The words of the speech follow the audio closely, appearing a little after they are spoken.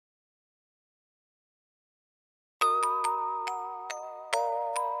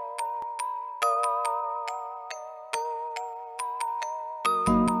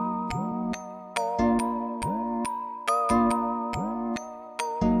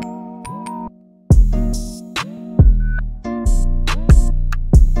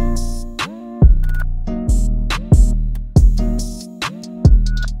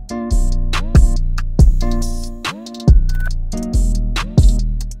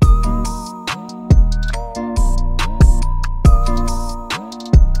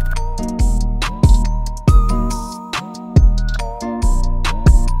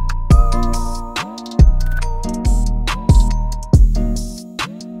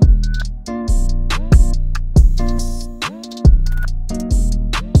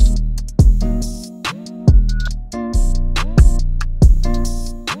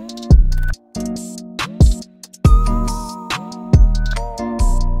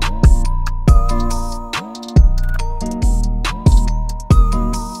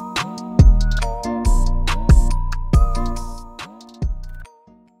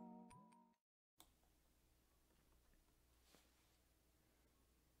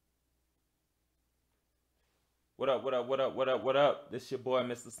What up, what up, what up, what up, what up? This your boy,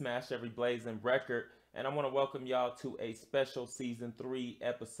 Mr. Smash Every Blazing Record, and I want to welcome y'all to a special Season 3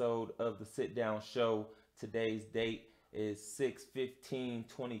 episode of The Sit Down Show. Today's date is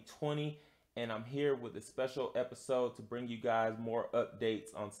 6/15/2020, and I'm here with a special episode to bring you guys more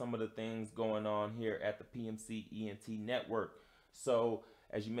updates on some of the things going on here at the PMC ENT Network. So,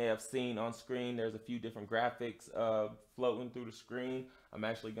 as you may have seen on screen, there's a few different graphics floating through the screen. I'm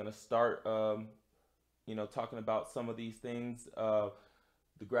actually going to start talking about some of these things. The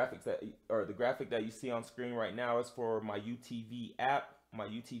graphics that or the graphic that you see on screen right now is for my UTV app. My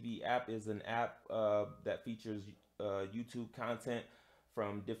UTV app is an app that features YouTube content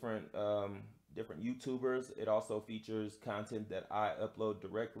from different YouTubers. It also features content that I upload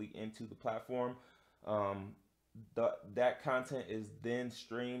directly into the platform. Um, that content is then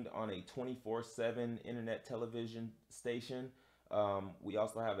streamed on a 24/7 internet television station. We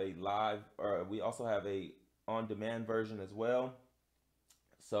also have a we also have a on-demand version as well.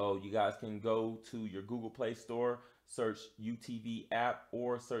 So you guys can go to your Google Play Store, search UTV app,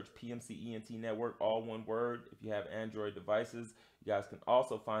 or search PMC ENT Network, all one word. If you have Android devices, you guys can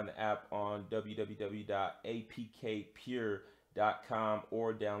also find the app on www.apkpure.com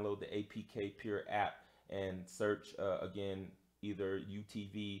or download the APK Pure app and search again either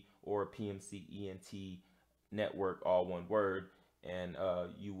UTV or PMC ENT Network, all one word, and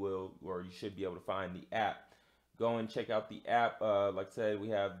you should be able to find the app. Go and check out the app. Like I said, we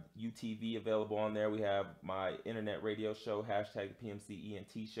have UTV available on there. We have my internet radio show, hashtag the PMC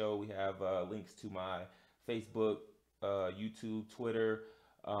ENT show. We have links to my Facebook, YouTube, Twitter.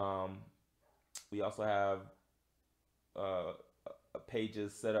 Um, we also have uh,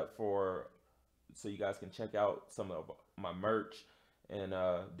 pages set up so you guys can check out some of my merch and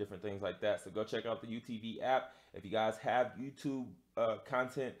different things like that. So go check out the UTV app. If you guys have YouTube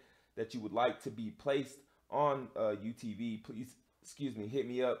content that you would like to be placed on UTV, please, excuse me, hit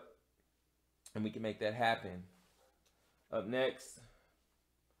me up and we can make that happen. Up next,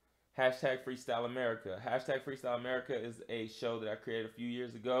 hashtag Freestyle America. Hashtag Freestyle America is a show that I created a few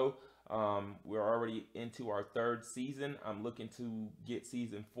years ago. We're already into our third season. I'm looking to get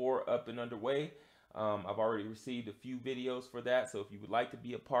season 4 up and underway. I've already received a few videos for that. So if you would like to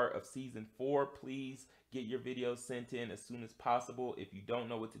be a part of season 4, please get your videos sent in as soon as possible. If you don't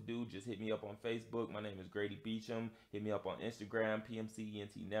know what to do, just hit me up on Facebook. My name is Grady Beecham. Hit me up on Instagram, PMC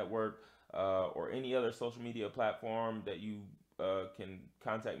ENT Network, or any other social media platform that you can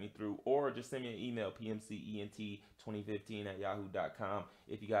contact me through, or just send me an email, pmcent2015@yahoo.com,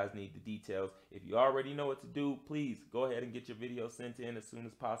 if you guys need the details. If you already know what to do, please go ahead and get your video sent in as soon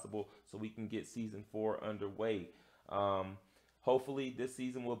as possible so we can get season 4 underway. Hopefully this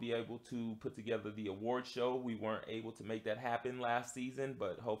season we'll be able to put together the award show. We weren't able to make that happen last season,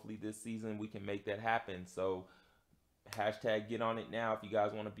 but hopefully this season we can make that happen. So hashtag get on it now if you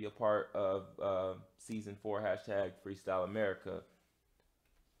guys want to be a part of season 4, hashtag Freestyle America.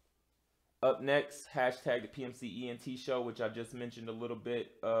 Up next, hashtag the PMC ENT show, which I just mentioned a little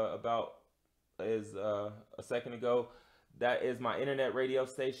bit about is a second ago. That is my internet radio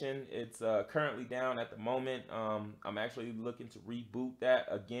station. It's currently down at the moment. I'm actually looking to reboot that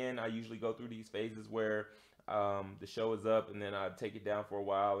again. I usually go through these phases where the show is up and then I take it down for a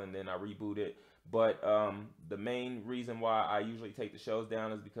while and then I reboot it. But the main reason why I usually take the shows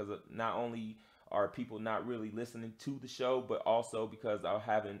down is because not only are people not really listening to the show, but also because I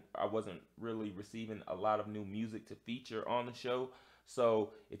wasn't really receiving a lot of new music to feature on the show.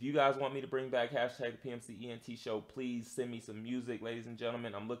 So if you guys want me to bring back hashtag the PMC ENT show, please send me some music, ladies and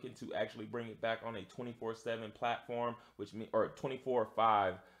gentlemen. I'm looking to actually bring it back on a 24/7 platform, or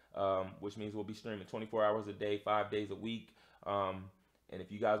 24/5, which means we'll be streaming 24 hours a day, 5 days a week. And if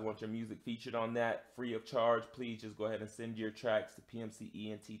you guys want your music featured on that free of charge, please just go ahead and send your tracks to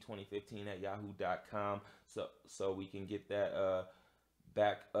pmcent2015@yahoo.com so we can get that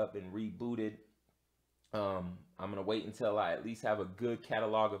back up and rebooted. I'm gonna wait until I at least have a good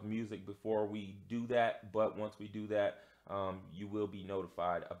catalog of music before we do that. But once we do that, you will be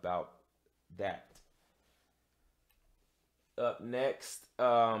notified about that. Up next,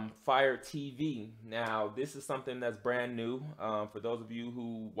 Fire TV. Now, this is something that's brand new. For those of you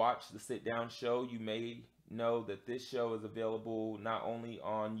who watch the Sit Down Show, you may know that this show is available not only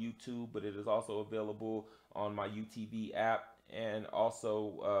on YouTube, but it is also available on my UTV app and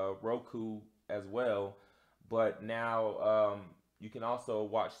also Roku as well. But now you can also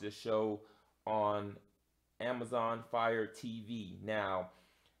watch this show on Amazon Fire TV. Now,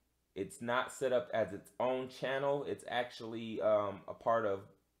 it's not set up as its own channel. It's actually a part of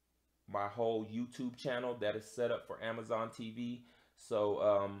my whole YouTube channel that is set up for Amazon TV.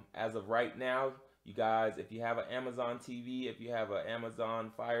 So as of right now, you guys, if you have an Amazon TV, if you have an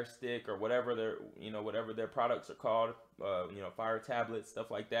Amazon Fire Stick or whatever their, whatever their products are called, Fire tablets,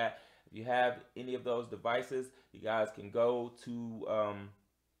 stuff like that. If you have any of those devices, you guys can go to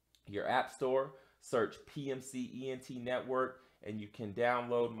your app store, search PMC ENT Network, and you can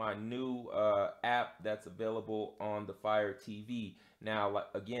download my new app that's available on the Fire TV. Now,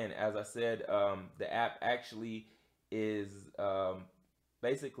 again, as I said, the app actually is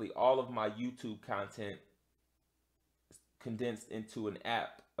basically all of my YouTube content condensed into an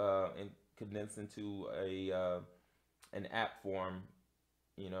app, and condensed into an app form.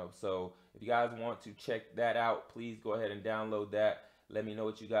 So if you guys want to check that out, please go ahead and download that. Let me know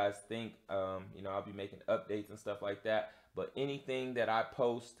what you guys think. I'll be making updates and stuff like that. But anything that I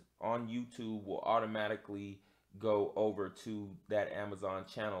post on YouTube will automatically go over to that Amazon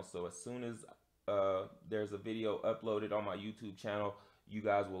channel. So as soon as there's a video uploaded on my YouTube channel, you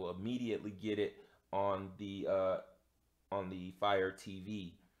guys will immediately get it on the Fire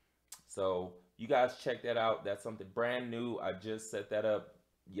TV. So you guys check that out. That's something brand new. I just set that up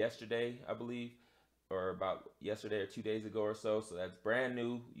yesterday, I believe, or about yesterday or 2 days ago or so. So that's brand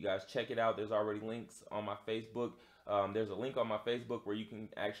new. You guys check it out. There's already links on my Facebook. There's a link on my Facebook where you can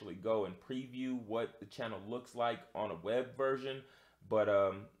actually go and preview what the channel looks like on a web version. But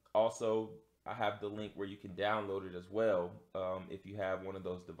also, I have the link where you can download it as well, if you have one of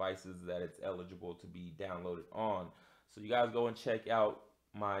those devices that it's eligible to be downloaded on. So you guys go and check out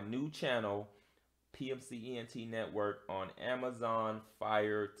my new channel, PMC ENT Network, on Amazon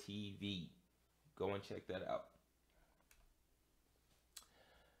Fire TV. Go and check that out.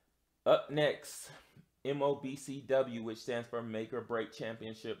 Up next, MOBCW, which stands for Make or Break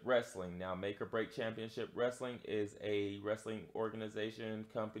Championship Wrestling. Now, Make or Break Championship Wrestling is a wrestling organization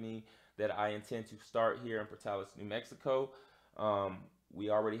company that I intend to start here in Portales, New Mexico. We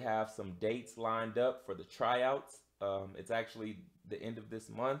already have some dates lined up for the tryouts. It's actually the end of this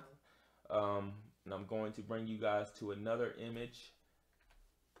month. And I'm going to bring you guys to another image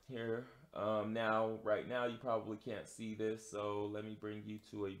here. Now, right now, you probably can't see this, so let me bring you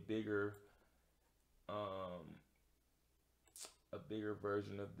to a bigger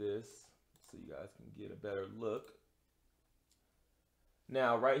version of this so you guys can get a better look.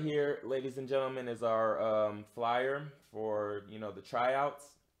 Now, right here, ladies and gentlemen, is our flyer for, the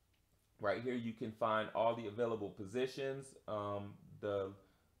tryouts. Right here, you can find all the available positions, the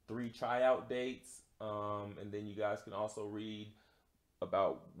 3 tryout dates, and then you guys can also read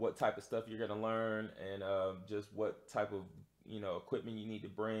about what type of stuff you're going to learn, and just what type of equipment you need to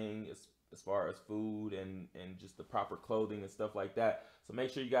bring as far as food and just the proper clothing and stuff like that. So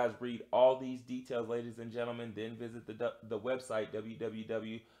make sure you guys read all these details, ladies and gentlemen. Then visit the website,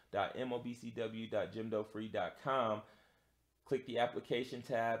 www.mobcw.jimdofree.com. Click the application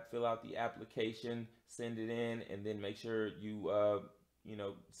tab, fill out the application, send it in, and then make sure you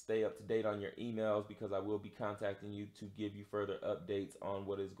stay up to date on your emails, because I will be contacting you to give you further updates on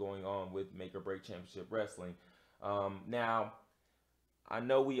what is going on with Make or Break Championship Wrestling. Now, I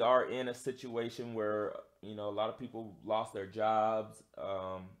know we are in a situation where, a lot of people lost their jobs.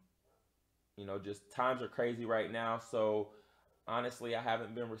 Just times are crazy right now. So honestly, I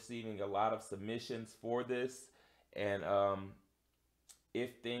haven't been receiving a lot of submissions for this. And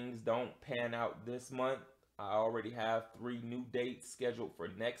if things don't pan out this month, I already have 3 new dates scheduled for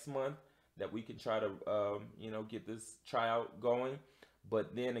next month that we can try to, get this tryout going.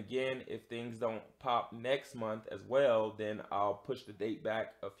 But then again, if things don't pop next month as well, then I'll push the date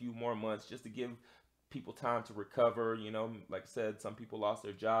back a few more months just to give people time to recover. Like I said, some people lost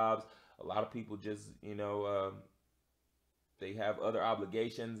their jobs. A lot of people just, they have other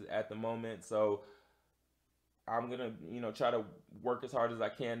obligations at the moment. So I'm going to, try to work as hard as I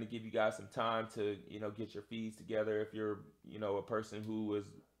can to give you guys some time to, get your fees together. If you're, a person who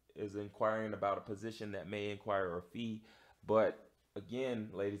is inquiring about a position that may inquire a fee. But again,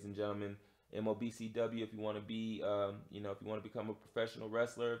 ladies and gentlemen, MOBCW, if you want to be, if you want to become a professional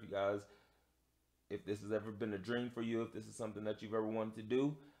wrestler, if this has ever been a dream for you, if this is something that you've ever wanted to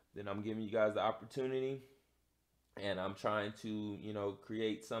do, then I'm giving you guys the opportunity. And I'm trying to,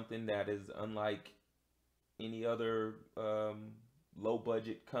 create something that is unlike any other low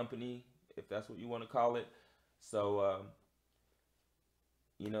budget company, if that's what you want to call it. So,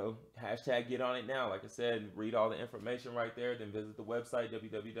 hashtag get on it now. Like I said, read all the information right there. Then visit the website,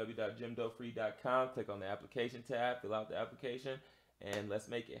 www.jimdofree.com. Click on the application tab, fill out the application, and let's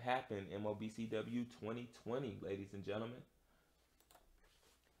make it happen. MOBCW 2020, ladies and gentlemen.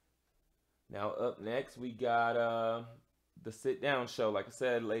 Now, up next, we got the Sit Down Show. Like I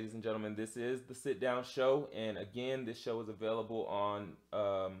said, ladies and gentlemen, this is the Sit Down Show. And again, this show is available on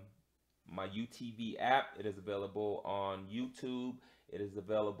my UTV app. It is available on YouTube. It is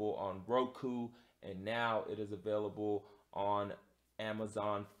available on Roku, and now it is available on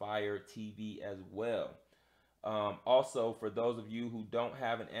Amazon Fire TV as well. Also, for those of you who don't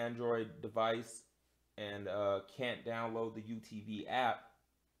have an Android device and can't download the UTV app,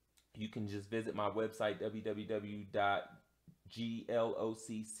 you can just visit my website,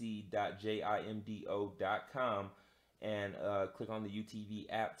 www.glocc.jimdo.com, and click on the UTV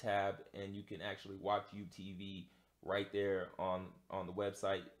app tab, and you can actually watch UTV right there on the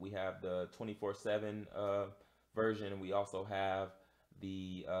website. We have the 24/7 version, and we also have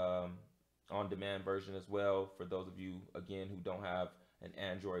the on-demand version as well. For those of you, again, who don't have an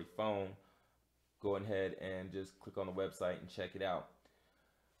Android phone, go ahead and just click on the website and check it out.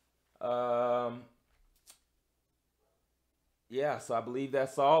 Yeah, so I believe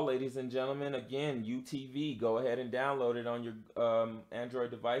that's all, ladies and gentlemen. Again, UTV, go ahead and download it on your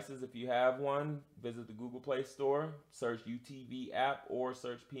Android devices. If you have one, visit the Google Play Store, search UTV app, or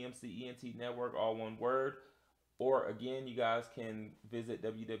search PMC ENT Network, all one word. Or again, you guys can visit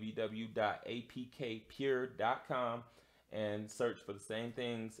www.apkpure.com and search for the same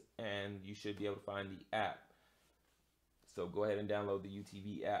things, and you should be able to find the app. So go ahead and download the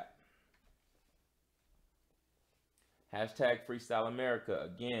UTV app. Hashtag Freestyle America.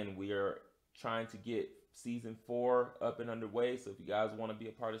 Again, we are trying to get season 4 up and underway. So if you guys want to be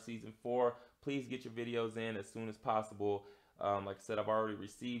a part of season 4, please get your videos in as soon as possible. Like I said, I've already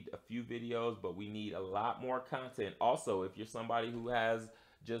received a few videos, but we need a lot more content. Also, if you're somebody who has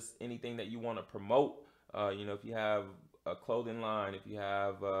just anything that you want to promote, you know, if you have a clothing line, if you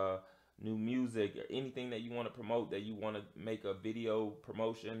have new music, or anything that you want to promote, that you want to make a video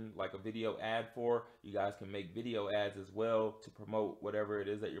promotion, like a video ad for, you guys can make video ads as well to promote whatever it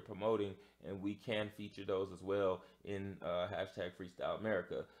is that you're promoting, and we can feature those as well in hashtag Freestyle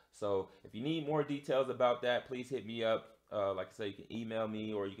America. So if you need more details about that, please hit me up. Like I said, you can email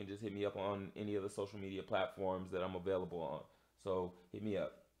me, or you can just hit me up on any of the social media platforms that I'm available on. So hit me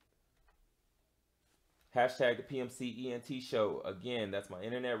up. Hashtag the PMC ENT Show. Again, that's my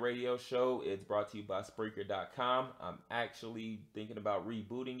internet radio show. It's brought to you by Spreaker.com. I'm actually thinking about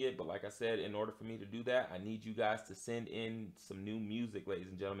rebooting it, but like I said, in order for me to do that, I need you guys to send in some new music, ladies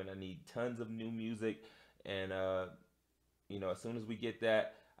and gentlemen. I need tons of new music, and you know, as soon as we get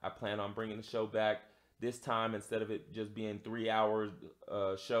that, I plan on bringing the show back. This time, instead of it just being 3-hour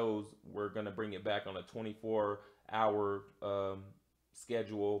shows, we're going to bring it back on a 24-hour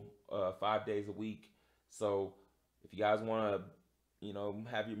schedule, 5 days a week. So if you guys want to, you know,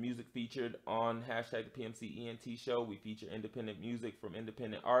 have your music featured on hashtag the PMC ENT Show, we feature independent music from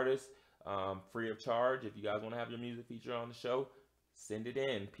independent artists, free of charge. If you guys want to have your music featured on the show, send it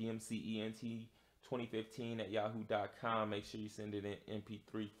in, PMCENT2015@yahoo.com. Make sure you send it in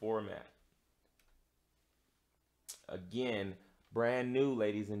MP3 format. Again, brand new,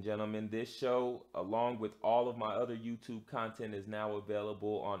 ladies and gentlemen. This show, along with all of my other YouTube content, is now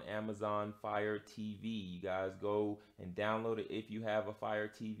available on Amazon Fire TV. You guys go and download it if you have a Fire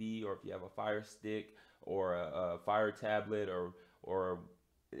TV, or if you have a Fire Stick, or a Fire tablet, or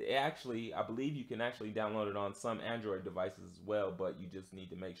actually, I believe you can actually download it on some Android devices as well, but you just need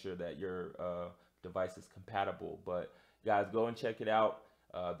to make sure that your device is compatible. But guys, go and check it out.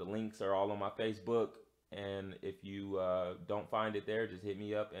 The links are all on my Facebook. And if you don't find it there, just hit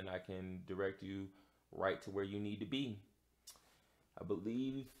me up and I can direct you right to where you need to be. I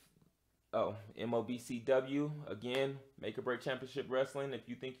believe, MOBCW, again, Make or Break Championship Wrestling. If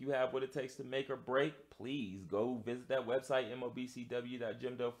you think you have what it takes to make or break, please go visit that website,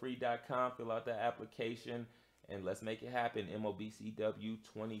 mobcw.jimdofree.com, fill out that application, and let's make it happen. MOBCW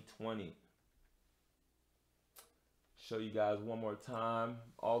 2020. Show you guys one more time.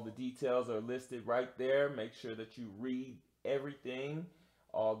 All the details are listed right there. Make sure that you read everything,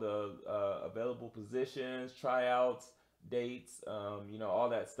 all the available positions, tryouts, dates, you know, all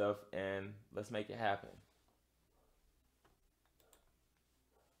that stuff, and let's make it happen.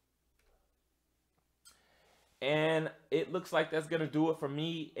 And it looks like that's going to do it for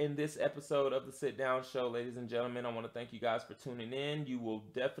me in this episode of the Sit Down Show, ladies and gentlemen. I want to thank you guys for tuning in. You will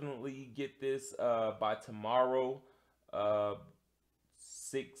definitely get this by tomorrow.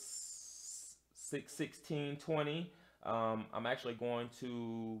 6/16/20. I'm actually going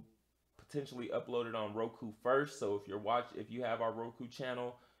to potentially upload it on Roku first. So if you have our Roku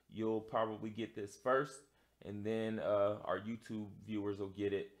channel, you'll probably get this first, and then our YouTube viewers will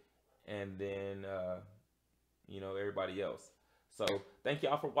get it, and then you know, everybody else. So thank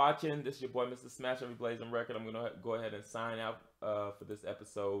y'all for watching. This is your boy, Mr. Smash Every Blazing Record. I'm gonna go ahead and sign out for this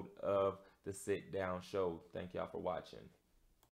episode of the Sit Down Show. Thank y'all for watching.